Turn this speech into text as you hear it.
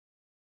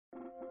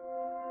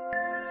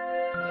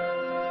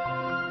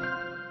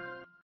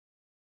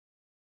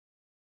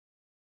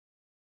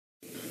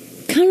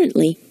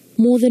Currently,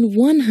 more than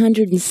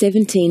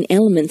 117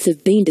 elements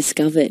have been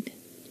discovered.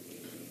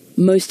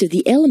 Most of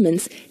the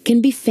elements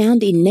can be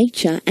found in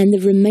nature, and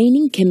the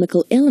remaining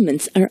chemical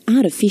elements are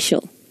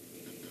artificial.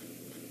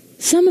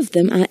 Some of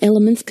them are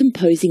elements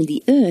composing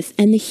the earth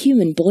and the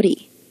human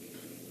body.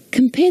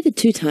 Compare the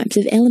two types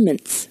of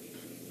elements.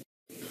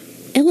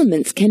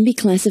 Elements can be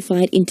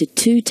classified into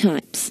two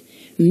types,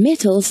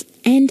 metals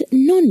and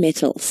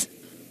non-metals.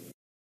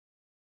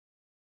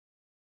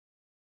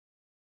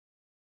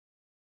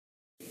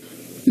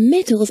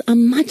 Metals are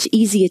much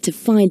easier to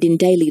find in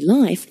daily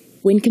life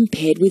when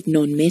compared with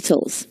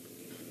non-metals.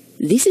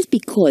 This is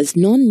because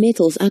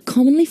non-metals are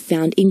commonly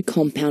found in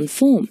compound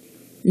form,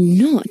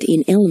 not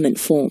in element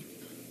form.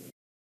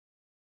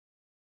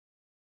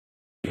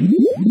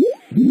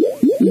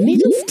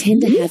 Metals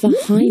tend to have a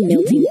high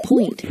melting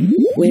point,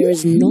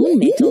 whereas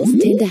non-metals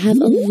tend to have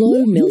a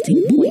low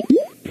melting point,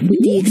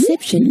 with the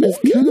exception of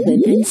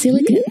carbon and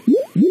silicon.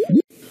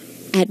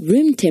 At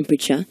room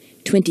temperature,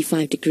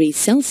 25 degrees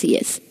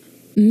Celsius,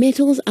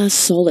 metals are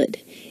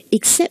solid,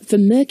 except for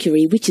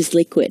mercury, which is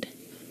liquid.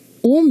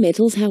 All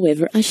metals,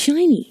 however, are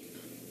shiny.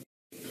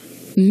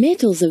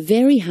 Metals are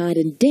very hard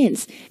and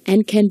dense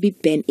and can be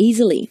bent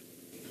easily.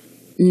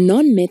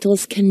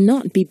 Non-metals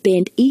cannot be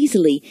bent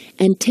easily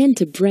and tend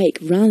to break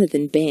rather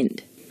than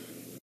bend.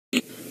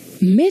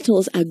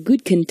 Metals are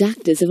good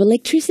conductors of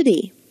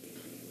electricity.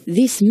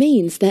 This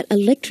means that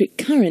electric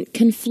current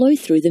can flow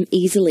through them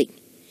easily.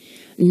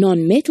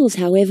 Non-metals,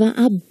 however,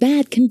 are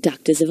bad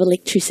conductors of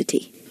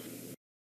electricity.